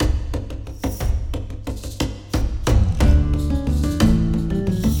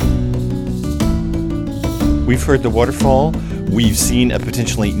We've heard the waterfall. We've seen a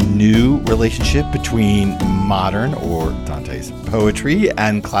potentially new relationship between modern, or Dante's, poetry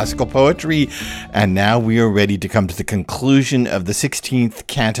and classical poetry. And now we are ready to come to the conclusion of the 16th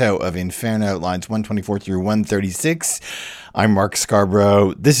canto of Inferno, lines 124 through 136. I'm Mark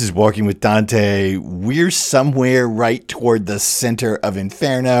Scarborough. This is Walking with Dante. We're somewhere right toward the center of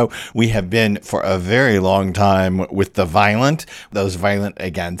Inferno. We have been for a very long time with the violent, those violent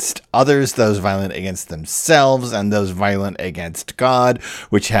against others, those violent against themselves, and those violent against God,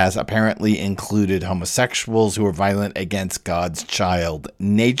 which has apparently included homosexuals who are violent against God's child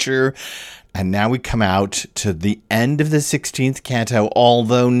nature. And now we come out to the end of the 16th canto,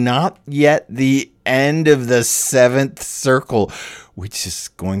 although not yet the end of the 7th circle, which is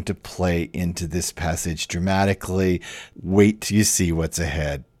going to play into this passage dramatically. Wait till you see what's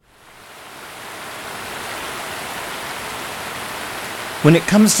ahead. When it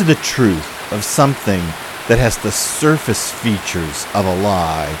comes to the truth of something that has the surface features of a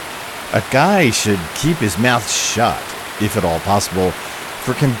lie, a guy should keep his mouth shut, if at all possible,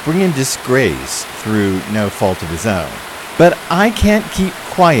 for it can bring in disgrace through no fault of his own. But I can't keep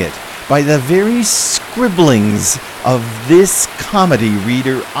quiet. By the very scribblings of this comedy,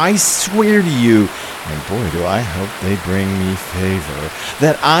 reader, I swear to you, and boy do I hope they bring me favor,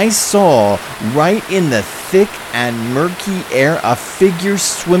 that I saw right in the thick and murky air a figure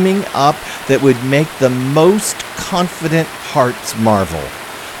swimming up that would make the most confident hearts marvel.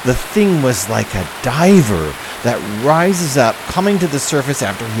 The thing was like a diver that rises up, coming to the surface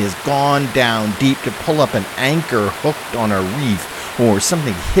after he has gone down deep to pull up an anchor hooked on a reef or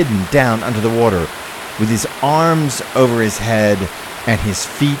something hidden down under the water, with his arms over his head and his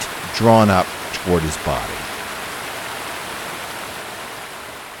feet drawn up toward his body.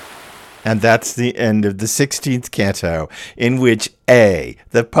 And that's the end of the 16th canto, in which A,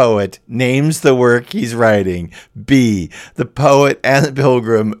 the poet, names the work he's writing. B, the poet and the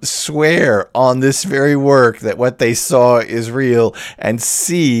pilgrim swear on this very work that what they saw is real. And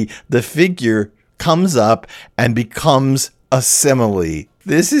C, the figure comes up and becomes a simile.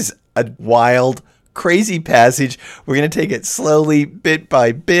 This is a wild, crazy passage. We're going to take it slowly, bit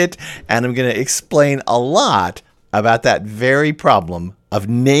by bit, and I'm going to explain a lot about that very problem of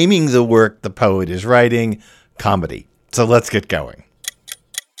naming the work the poet is writing comedy. So let's get going.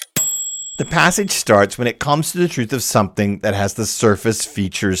 The passage starts when it comes to the truth of something that has the surface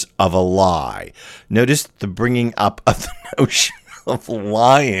features of a lie. Notice the bringing up of the notion of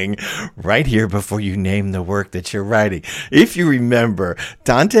lying right here before you name the work that you're writing. If you remember,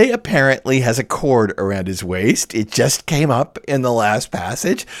 Dante apparently has a cord around his waist. It just came up in the last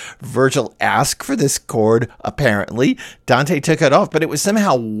passage. Virgil asked for this cord, apparently. Dante took it off, but it was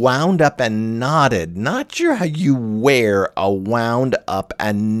somehow wound up and knotted. Not sure how you wear a wound up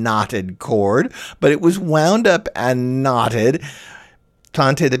and knotted cord, but it was wound up and knotted.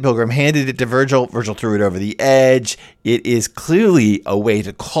 Dante the Pilgrim handed it to Virgil. Virgil threw it over the edge. It is clearly a way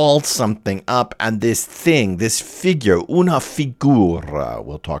to call something up. And this thing, this figure, una figura,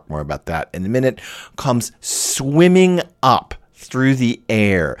 we'll talk more about that in a minute, comes swimming up through the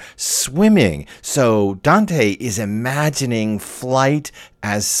air. Swimming. So Dante is imagining flight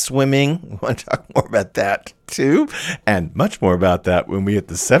as swimming. We want to talk more about that too, and much more about that when we hit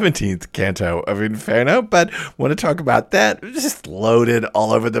the 17th canto of Inferno, but want to talk about that. Just loaded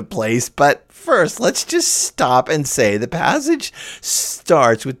all over the place. But first, let's just stop and say the passage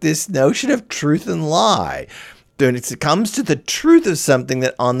starts with this notion of truth and lie. When it comes to the truth of something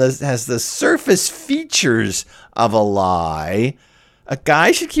that has the surface features of a lie, a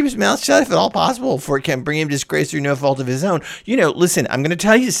guy should keep his mouth shut if at all possible, for it can bring him disgrace through no fault of his own. You know, listen, I'm going to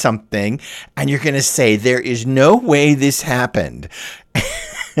tell you something, and you're going to say, there is no way this happened.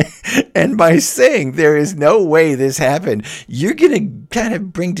 And by saying there is no way this happened, you're going to kind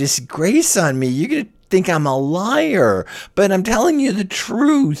of bring disgrace on me. You're going to think I'm a liar, but I'm telling you the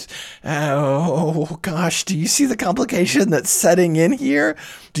truth. Oh gosh, do you see the complication that's setting in here?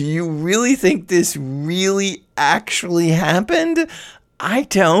 Do you really think this really actually happened? I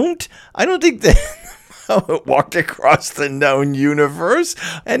don't think that it walked across the known universe,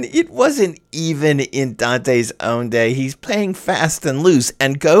 and it wasn't even in Dante's own day. He's playing fast and loose,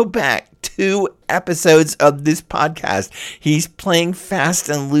 and go back 2 episodes of this podcast. He's playing fast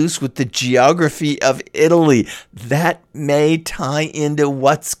and loose with the geography of Italy. That may tie into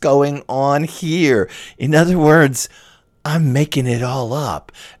what's going on here. In other words, I'm making it all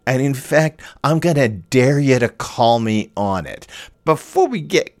up. And in fact, I'm going to dare you to call me on it. Before we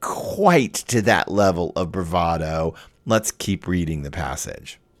get quite to that level of bravado, let's keep reading the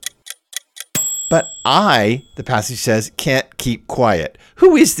passage. But I, the passage says, can't keep quiet.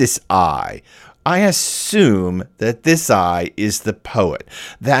 Who is this I? I assume that this I is the poet.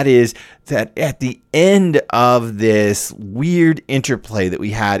 That is, that at the end of this weird interplay that we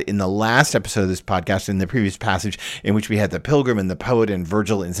had in the last episode of this podcast, in the previous passage in which we had the pilgrim and the poet and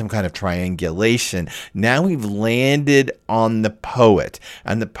Virgil in some kind of triangulation, now we've landed on the poet.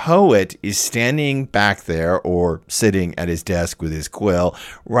 And the poet is standing back there or sitting at his desk with his quill,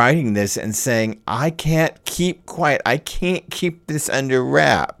 writing this and saying, I can't keep quiet. I can't keep this under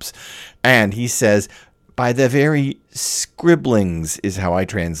wraps. And he says, by the very scribblings is how I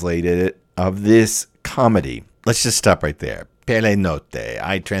translated it, of this comedy. Let's just stop right there. Per le note.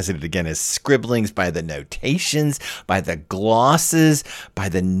 I translated it again as scribblings, by the notations, by the glosses, by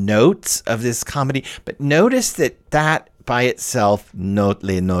the notes of this comedy. But notice that by itself, note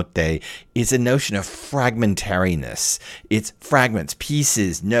le note, is a notion of fragmentariness. It's fragments,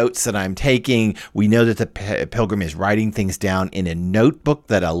 pieces, notes that I'm taking. We know that the pilgrim is writing things down in a notebook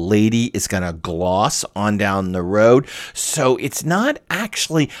that a lady is going to gloss on down the road. So it's not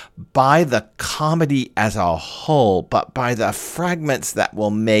actually by the comedy as a whole, but by the fragments that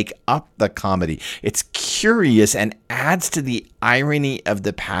will make up the comedy. It's curious and adds to the irony of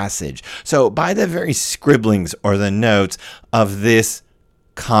the passage. So by the very scribblings or the notes of this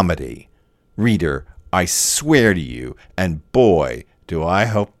comedy, reader, I swear to you, and boy, do I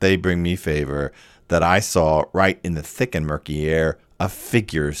hope they bring me favor, that I saw right in the thick and murky air a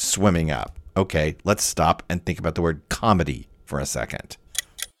figure swimming up. Okay, let's stop and think about the word comedy for a second.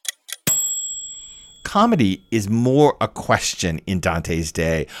 Comedy is more a question in Dante's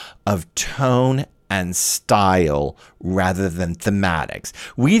day of tone and style rather than thematics.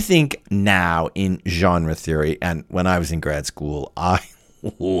 We think now in genre theory, and when I was in grad school, I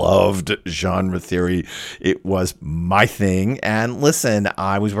loved genre theory. It was my thing. And listen,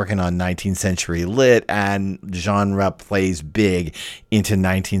 I was working on 19th century lit, and genre plays big into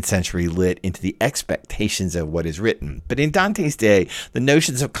 19th century lit, into the expectations of what is written. But in Dante's day, the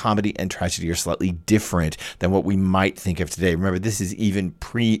notions of comedy and tragedy are slightly different than what we might think of today. Remember, this is even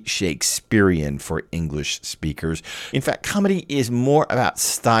pre-Shakespearean for English speakers. In fact, comedy is more about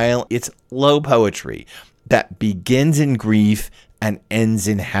style. It's low poetry that begins in grief and ends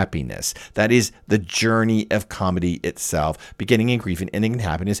in happiness. That is the journey of comedy itself, beginning in grief and ending in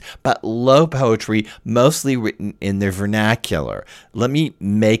happiness, but low poetry, mostly written in their vernacular. Let me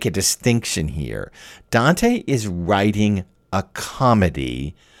make a distinction here. Dante is writing a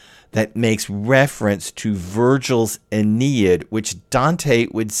comedy that makes reference to Virgil's Aeneid, which Dante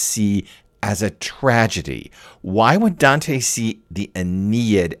would see as a tragedy. Why would Dante see the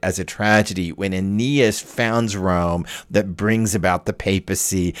Aeneid as a tragedy when Aeneas founds Rome that brings about the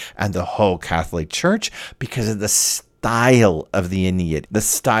papacy and the whole Catholic Church? Because of the style of the Aeneid. The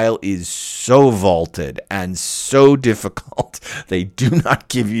style is so vaulted and so difficult. They do not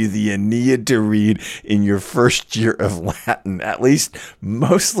give you the Aeneid to read in your first year of Latin. At least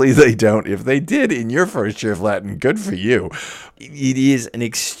mostly they don't. If they did in your first year of Latin, good for you. It is an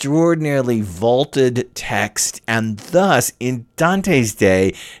extraordinarily vaulted text, and thus, in Dante's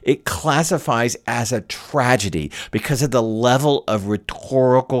day, it classifies as a tragedy because of the level of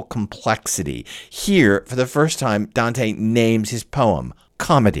rhetorical complexity. Here, for the first time, Dante names his poem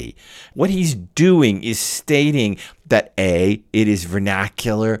comedy. What he's doing is stating that A, it is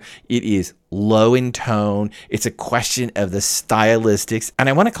vernacular, it is low in tone, it's a question of the stylistics. And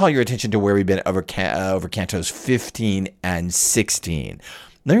I want to call your attention to where we've been over cantos 15 and 16.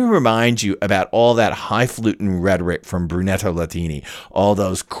 Let me remind you about all that highfalutin rhetoric from Brunetto Latini, all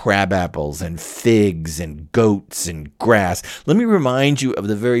those crab apples and figs and goats and grass. Let me remind you of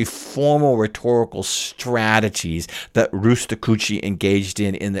the very formal rhetorical strategies that Rusticucci engaged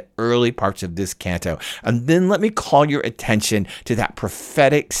in the early parts of this canto. And then let me call your attention to that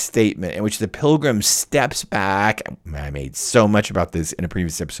prophetic statement in which the pilgrim steps back. I made so much about this in a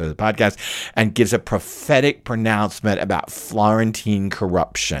previous episode of the podcast, and gives a prophetic pronouncement about Florentine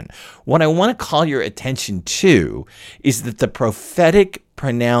corruption. What I want to call your attention to is that the prophetic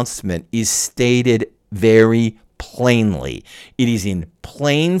pronouncement is stated very plainly. It is in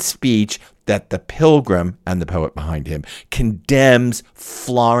plain speech that the pilgrim, and the poet behind him, condemns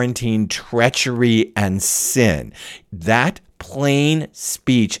Florentine treachery and sin. That plain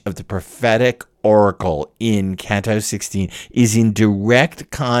speech of the prophetic oracle in Canto 16 is in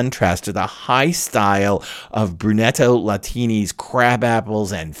direct contrast to the high style of Brunetto Latini's crab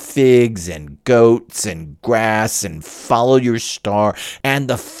apples and figs and goats and grass and follow your star, and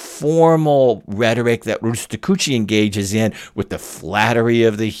the formal rhetoric that Rusticucci engages in with the flattery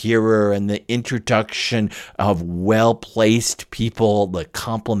of the hearer and the introduction of well-placed people, the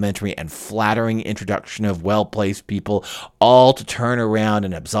complimentary and flattering introduction of well-placed people, all to turn around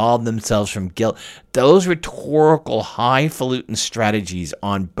and absolve themselves from guilt style, those rhetorical highfalutin strategies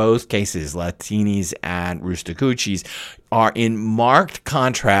on both cases, Latini's and Rusticucci's, are in marked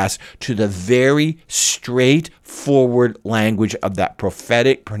contrast to the very straightforward language of that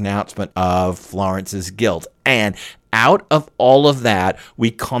prophetic pronouncement of Florence's guilt. And out of all of that, we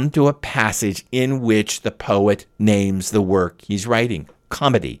come to a passage in which the poet names the work he's writing,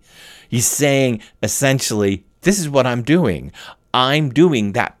 comedy. He's saying, essentially, this is what I'm doing. I'm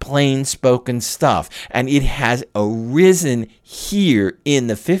doing that plain spoken stuff. And it has arisen here in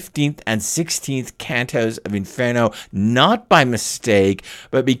the 15th and 16th cantos of Inferno, not by mistake,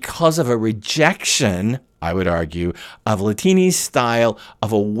 but because of a rejection, I would argue, of Latini's style,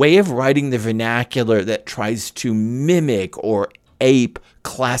 of a way of writing the vernacular that tries to mimic or ape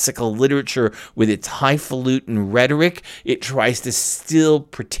classical literature with its highfalutin rhetoric. It tries to still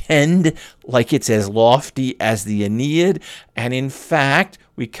pretend like it's as lofty as the Aeneid. And in fact,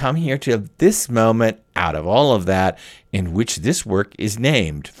 we come here to this moment out of all of that in which this work is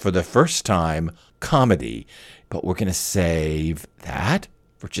named for the first time comedy. But we're going to save that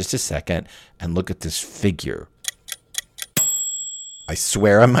for just a second and look at this figure. I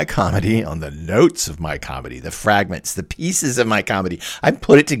swear on my comedy, on the notes of my comedy, the fragments, the pieces of my comedy. I haven't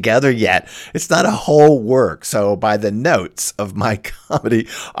put it together yet. It's not a whole work. So by the notes of my comedy,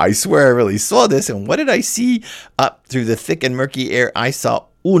 I swear I really saw this. And what did I see up through the thick and murky air? I saw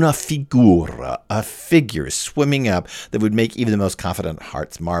una figura, a figure swimming up that would make even the most confident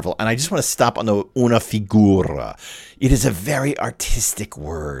hearts marvel. And I just want to stop on the una figura. It is a very artistic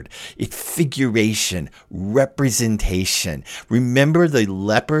word. It's figuration, representation. Remember, the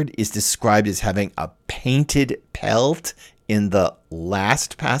leopard is described as having a painted pelt in the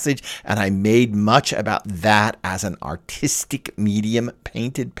last passage, and I made much about that as an artistic medium,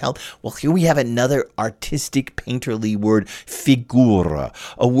 painted pelt. Well, here we have another artistic painterly word, figura,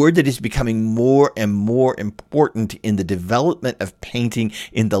 a word that is becoming more and more important in the development of painting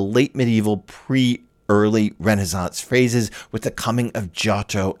in the late medieval, early Renaissance phases with the coming of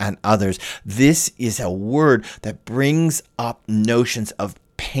Giotto and others. This is a word that brings up notions of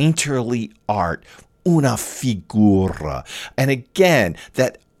painterly art, una figura. And again,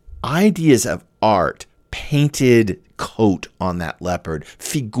 that ideas of art, painted coat on that leopard,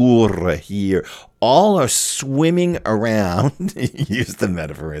 figura here, all are swimming around, use the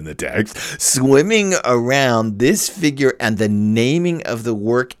metaphor in the text, swimming around this figure and the naming of the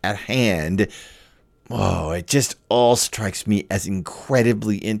work at hand. Oh, it just all strikes me as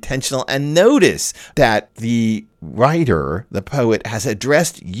incredibly intentional. And notice that the writer, the poet, has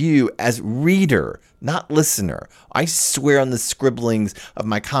addressed you as reader, not listener. I swear on the scribblings of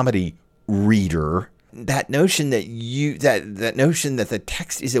my comedy, reader. That notion that that notion that the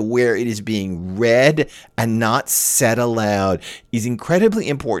text is aware it is being read and not said aloud is incredibly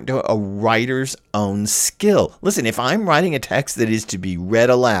important to a writer's own skill. Listen, if I'm writing a text that is to be read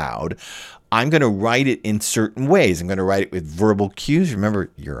aloud, I'm going to write it in certain ways. I'm going to write it with verbal cues. Remember,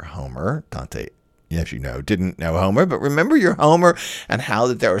 you're Homer. Dante, as you know, didn't know Homer, but remember your Homer and how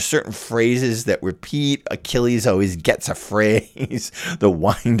that there are certain phrases that repeat. Achilles always gets a phrase. The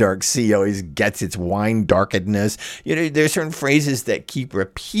wine dark sea always gets its wine darkedness. You know, there are certain phrases that keep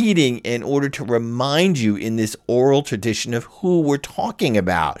repeating in order to remind you in this oral tradition of who we're talking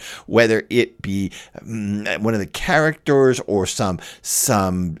about, whether it be one of the characters or some bits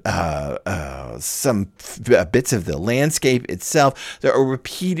of the landscape itself. There are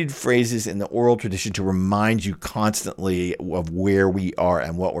repeated phrases in the oral tradition to remind you constantly of where we are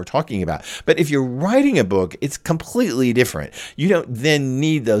and what we're talking about. But if you're writing a book, it's completely different. You don't then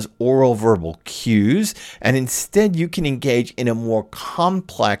need those oral verbal cues, and instead you can engage in a more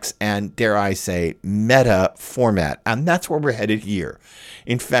complex and, dare I say, meta format. And that's where we're headed here.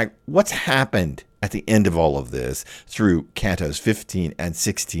 In fact, what's happened at the end of all of this through cantos 15 and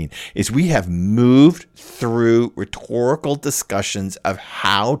 16 is we have moved through rhetorical discussions of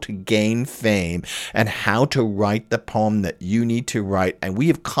how to gain fame and how to write the poem that you need to write. And we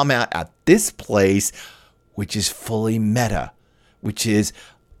have come out at this place, which is fully meta, which is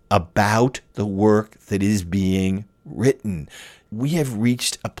about the work that is being written. We have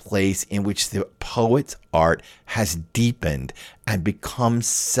reached a place in which the poet's art has deepened and become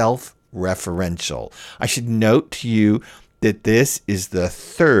self-referential. I should note to you that this is the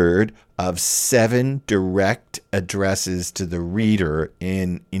third of 7 direct addresses to the reader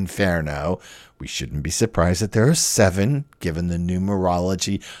in Inferno. We shouldn't be surprised that there are 7, given the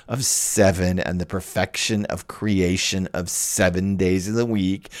numerology of 7 and the perfection of creation of 7 days of the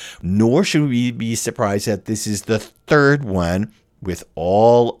week. Nor should we be surprised that this is the third one with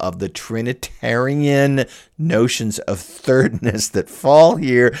all of the Trinitarian notions of thirdness that fall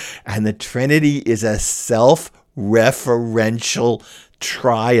here. And the Trinity is a self-referential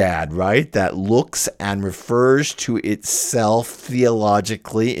triad, right? That looks and refers to itself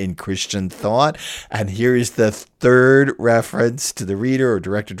theologically in Christian thought. And here is the third reference to the reader, or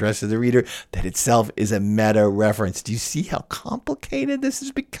direct address to the reader, that itself is a meta reference. Do you see how complicated this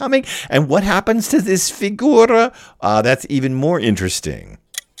is becoming? And what happens to this figura? That's even more interesting.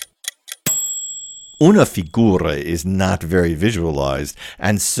 Una figura is not very visualized,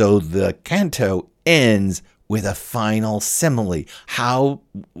 and so the canto ends with a final simile. How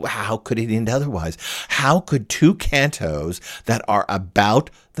could it end otherwise? How could two cantos that are about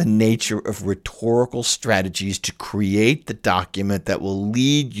the nature of rhetorical strategies to create the document that will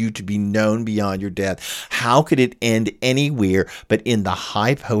lead you to be known beyond your death, how could it end anywhere but in the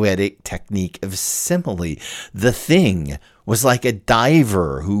high poetic technique of simile? The thing was like a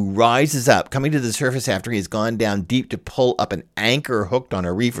diver who rises up, coming to the surface after he has gone down deep to pull up an anchor hooked on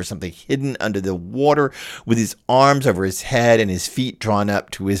a reef or something hidden under the water, with his arms over his head and his feet drawn up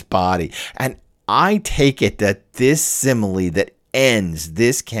to his body. And I take it that this simile that ends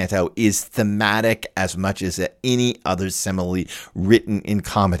this canto is thematic as much as any other simile written in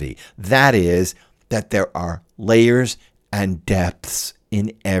comedy. That is, that there are layers and depths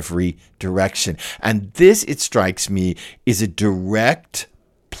in every direction. And this, it strikes me, is a direct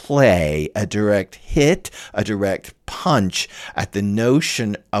play, a direct hit, a direct punch at the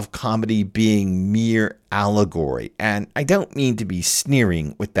notion of comedy being mere allegory. And I don't mean to be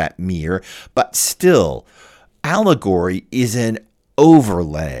sneering with that mere, but still, allegory is an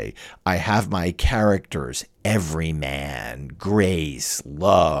overlay. I have my characters, everyman, grace,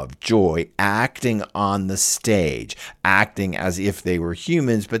 love, joy, acting on the stage, acting as if they were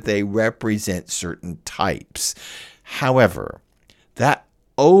humans, but they represent certain types. However, that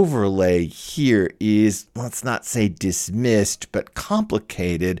overlay here is, let's not say dismissed, but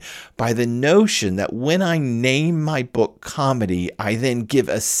complicated by the notion that when I name my book comedy, I then give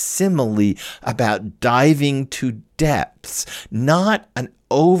a simile about diving to depths, not an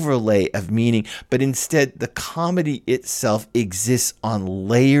overlay of meaning, but instead the comedy itself exists on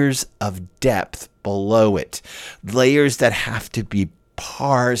layers of depth below it, layers that have to be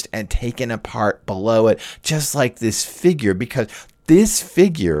parsed and taken apart below it, just like this figure, because this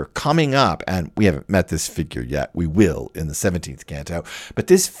figure coming up, and we haven't met this figure yet, we will in the 17th canto, but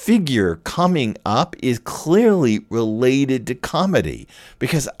this figure coming up is clearly related to comedy,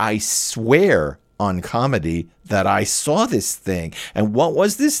 because I swear on comedy that I saw this thing. And what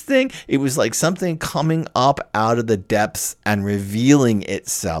was this thing? It was like something coming up out of the depths and revealing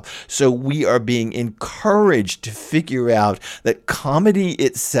itself. So we are being encouraged to figure out that comedy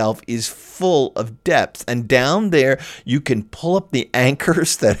itself is full of depths. And down there, you can pull up the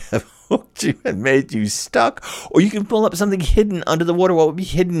anchors that have hooked you and made you stuck, or you can pull up something hidden under the water. What would be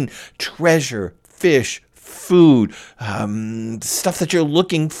hidden? Treasure, fish, food, stuff that you're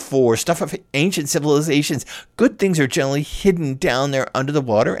looking for, stuff of ancient civilizations. Good things are generally hidden down there under the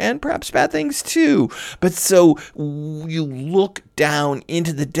water, and perhaps bad things too. But so you look down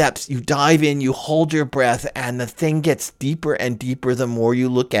into the depths, you dive in, you hold your breath, and the thing gets deeper and deeper the more you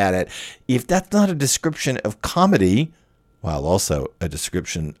look at it. If that's not a description of comedy, while also a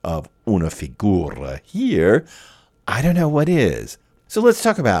description of una figura here, I don't know what is. So let's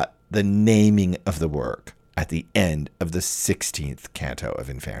talk about the naming of the work at the end of the 16th canto of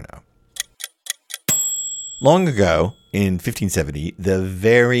Inferno. Long ago, in 1570, the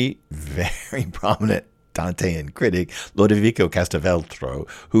very, very prominent Dantean critic, Lodovico Castelvetro,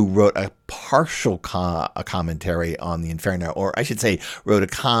 who wrote a partial commentary on the Inferno, or I should say wrote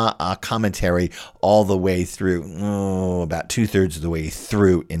a commentary all the way through, about 2/3 of the way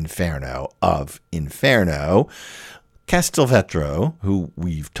through Inferno, Castelvetro, who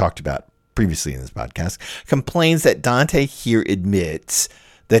we've talked about previously in this podcast, complains that Dante here admits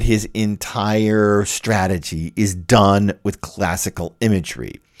that his entire strategy is done with classical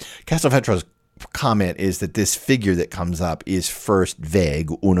imagery. Castelvetro's comment is that this figure that comes up is first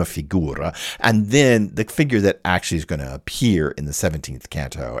vague, una figura, and then the figure that actually is going to appear in the 17th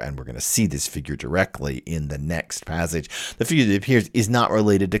canto, and we're going to see this figure directly in the next passage, the figure that appears is not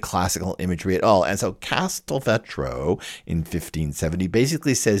related to classical imagery at all. And so Castelvetro in 1570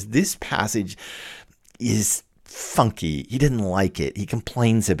 basically says this passage is funky. He didn't like it. He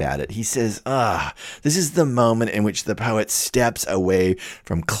complains about it. He says, this is the moment in which the poet steps away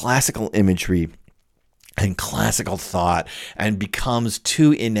from classical imagery and classical thought and becomes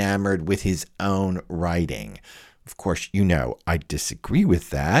too enamored with his own writing. Of course, I disagree with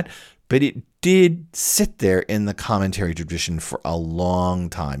that, but it did sit there in the commentary tradition for a long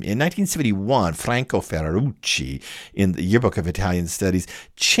time. In 1971, Franco Ferrucci, in the Yearbook of Italian Studies,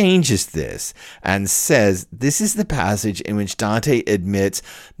 changes this and says this is the passage in which Dante admits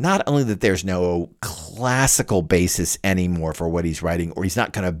not only that there's no classical basis anymore for what he's writing, or he's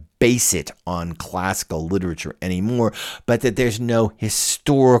not going to base it on classical literature anymore, but that there's no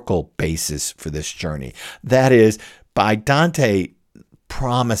historical basis for this journey. That is, by Dante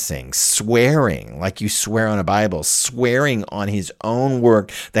promising, swearing, like you swear on a Bible, swearing on his own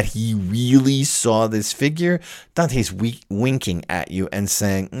work that he really saw this figure, Dante's winking at you and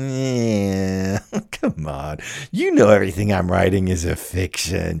saying, come on, you know everything I'm writing is a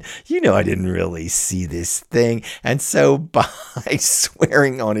fiction. You know I didn't really see this thing. And so by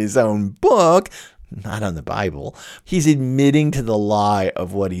swearing on his own book, not on the Bible, he's admitting to the lie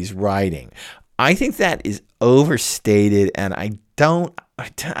of what he's writing. I think that is overstated, and I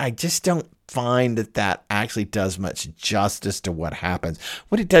just don't find that actually does much justice to what happens.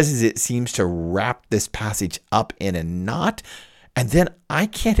 What it does is it seems to wrap this passage up in a knot, and then I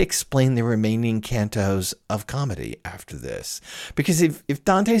can't explain the remaining cantos of comedy after this. Because if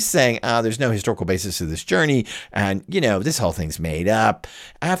Dante's saying, there's no historical basis to this journey, and, this whole thing's made up,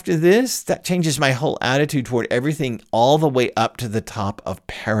 after this, that changes my whole attitude toward everything all the way up to the top of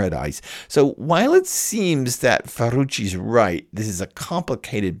Paradise. So while it seems that Ferrucci's right, this is a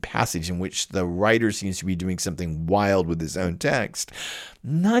complicated passage in which the writer seems to be doing something wild with his own text,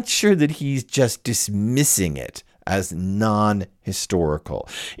 not sure that he's just dismissing it as non-historical.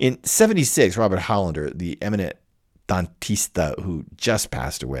 In 1976, Robert Hollander, the eminent Dantista who just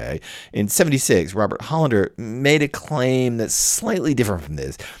passed away, in 1976, Robert Hollander made a claim that's slightly different from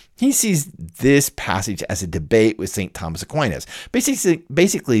this. He sees this passage as a debate with St. Thomas Aquinas.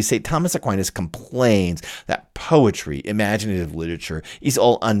 Basically, St. Thomas Aquinas complains that poetry, imaginative literature, is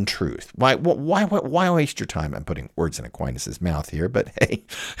all untruth. Why waste your time? I'm putting words in Aquinas' mouth here, but hey,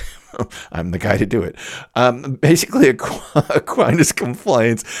 I'm the guy to do it. Basically, Aquinas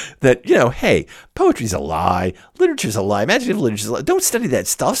complains that, hey, poetry's a lie, literature's a lie, imaginative literature's a lie. Don't study that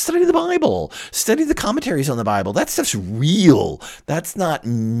stuff. Study the Bible. Study the commentaries on the Bible. That stuff's real. That's not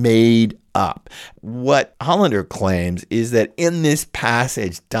made up. What Hollander claims is that in this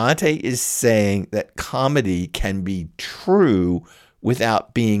passage, Dante is saying that comedy can be true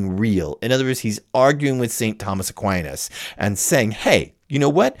without being real. In other words, he's arguing with St. Thomas Aquinas and saying, hey, you know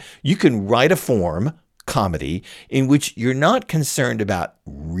what? You can write a form, comedy, in which you're not concerned about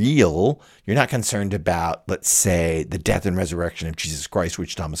real, you're not concerned about, let's say, the death and resurrection of Jesus Christ,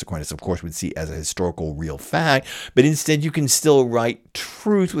 which Thomas Aquinas, of course, would see as a historical real fact, but instead you can still write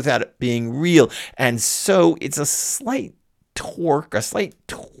truth without it being real. And so it's a slight tweak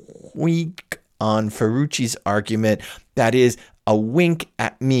on Ferrucci's argument, that is a wink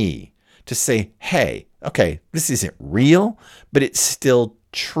at me to say, hey, okay, this isn't real, but it's still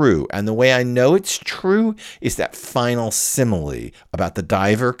true. And the way I know it's true is that final simile about the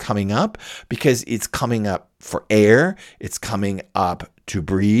diver coming up, because it's coming up for air, it's coming up to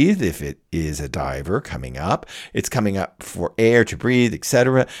breathe if it is a diver coming up, it's coming up for air to breathe,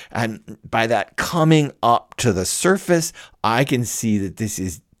 etc. And by that coming up to the surface, I can see that this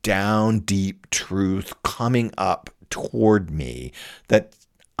is down deep truth coming up toward me that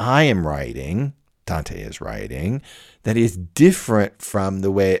I am writing, Dante is writing, that is different from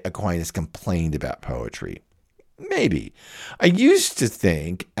the way Aquinas complained about poetry. Maybe. I used to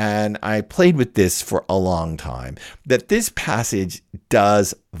think, and I played with this for a long time, that this passage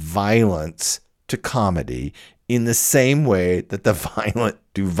does violence to comedy in the same way that the violent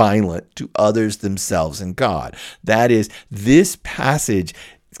do violent to others themselves and God. That is, this passage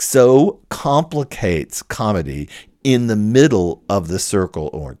so complicates comedy in the middle of the circle,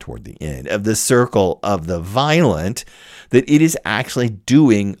 or toward the end of the circle of the violent, that it is actually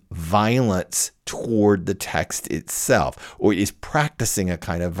doing violence toward the text itself, or it is practicing a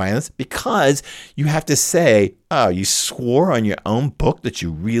kind of violence, because you have to say, oh, you swore on your own book that you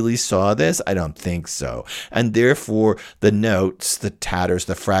really saw this? I don't think so. And therefore, the notes, the tatters,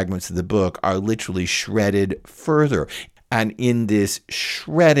 the fragments of the book are literally shredded further. And in this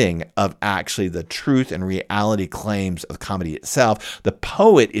shredding of actually the truth and reality claims of comedy itself, the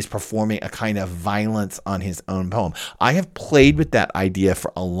poet is performing a kind of violence on his own poem. I have played with that idea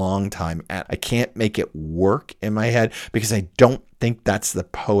for a long time, and I can't make it work in my head because I don't think that's the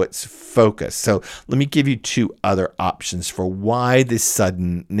poet's focus. So let me give you two other options for why this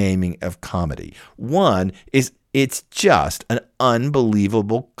sudden naming of comedy. One is It's just an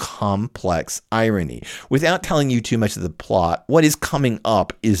unbelievable complex irony. Without telling you too much of the plot, what is coming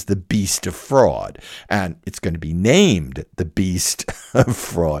up is the Beast of Fraud, and it's going to be named the Beast of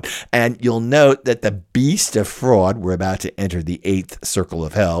Fraud. And you'll note that the Beast of Fraud, we're about to enter the 8th circle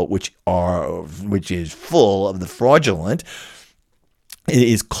of hell, which is full of the fraudulent. It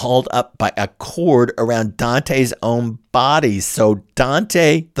is called up by a cord around Dante's own body. So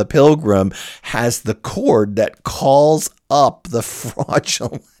Dante, the pilgrim, has the cord that calls up the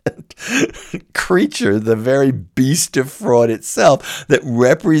fraudulent creature, the very beast of fraud itself, that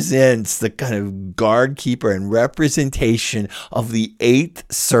represents the kind of guard keeper and representation of the 8th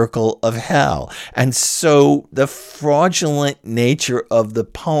circle of hell. And so the fraudulent nature of the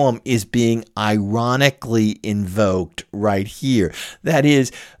poem is being ironically invoked right here. That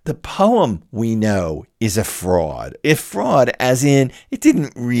is, the poem, we know, is a fraud. A fraud as in it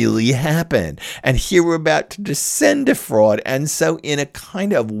didn't really happen. And here we're about to descend to fraud. And so in a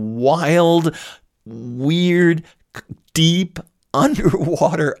kind of wild, weird, deep,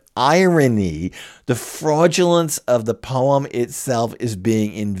 underwater irony, the fraudulence of the poem itself is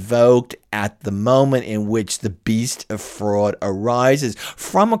being invoked at the moment in which the beast of fraud arises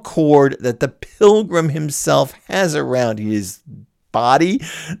from a cord that the pilgrim himself has around his body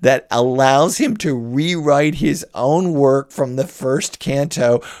that allows him to rewrite his own work from the first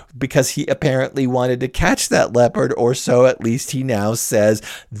canto because he apparently wanted to catch that leopard, or so at least he now says,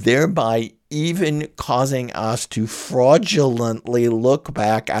 thereby even causing us to fraudulently look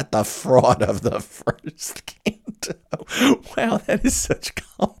back at the fraud of the first canto. Wow, that is such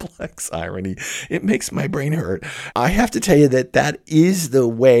complex irony. It makes my brain hurt. I have to tell you that is the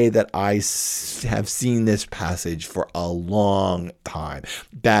way that I have seen this passage for a long time.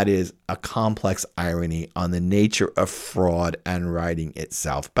 That is a complex irony on the nature of fraud and writing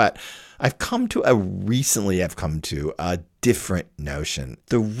itself. But I've come to a different notion.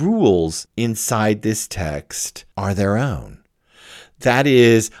 The rules inside this text are their own. That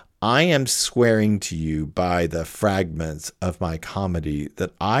is, I am swearing to you by the fragments of my comedy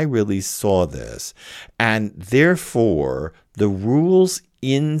that I really saw this, and therefore the rules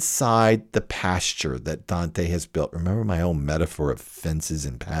inside the pasture that Dante has built. Remember my old metaphor of fences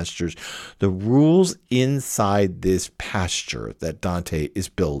and pastures? The rules inside this pasture that Dante is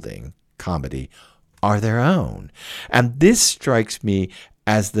building, comedy, are their own. And this strikes me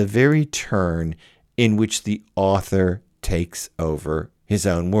as the very turn in which the author takes over his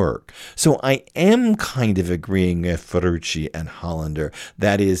own work. So I am kind of agreeing with Ferrucci and Hollander.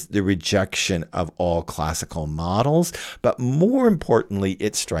 That is the rejection of all classical models. But more importantly,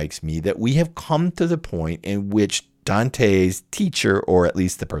 it strikes me that we have come to the point in which Dante's teacher, or at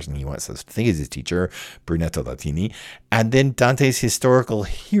least the person he wants us to think is his teacher, Brunetto Latini, and then Dante's historical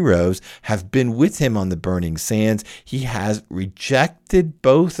heroes have been with him on the burning sands. He has rejected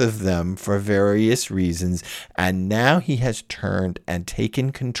both of them for various reasons, and now he has turned and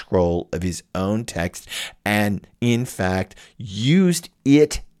taken control of his own text and, in fact, used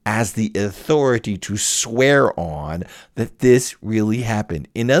it as the authority to swear on that this really happened.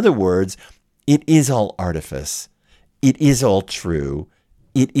 In other words, it is all artifice. It is all true.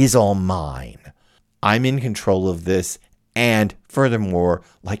 It is all mine. I'm in control of this. And furthermore,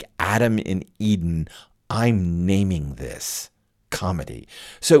 like Adam in Eden, I'm naming this comedy.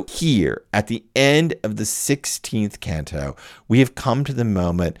 So here, at the end of the 16th canto, we have come to the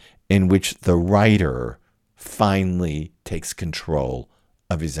moment in which the writer finally takes control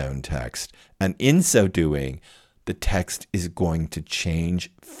of his own text. And in so doing, the text is going to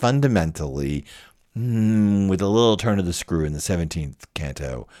change fundamentally, with a little turn of the screw in the 17th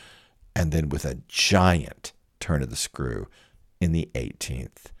canto, and then with a giant turn of the screw in the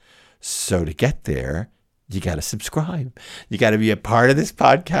 18th. So to get there, you got to subscribe. You got to be a part of this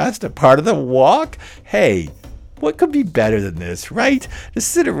podcast, a part of the walk. Hey, what could be better than this, right? To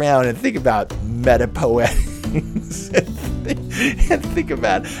sit around and think about metapoetics and think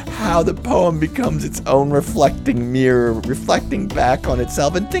about how the poem becomes its own reflecting mirror, reflecting back on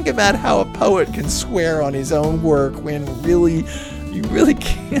itself, and think about how a poet can swear on his own work when really you really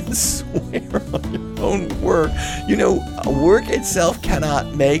can't swear on your own work. You know, a work itself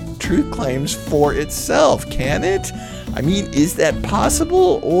cannot make truth claims for itself, can it? I mean, is that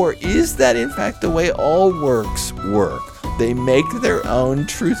possible? Or is that in fact the way all works work? They make their own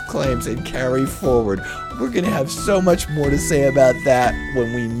truth claims and carry forward. We're going to have so much more to say about that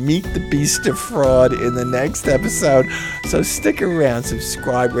when we meet the beast of fraud in the next episode. So stick around,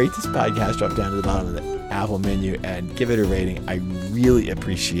 subscribe, rate this podcast, drop down to the bottom of the Apple menu and give it a rating. I really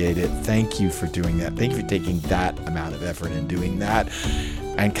appreciate it. Thank you for doing that. Thank you for taking that amount of effort and doing that.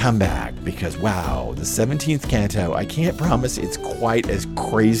 and come back, because wow, the 17th canto, I can't promise it's quite as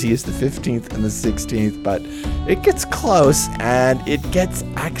crazy as the 15th and the 16th, but it gets close, and it gets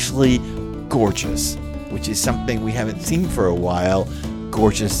actually gorgeous, which is something we haven't seen for a while.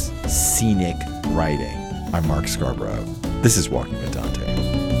 Gorgeous, scenic writing. I'm Mark Scarborough. This is Walking the Time.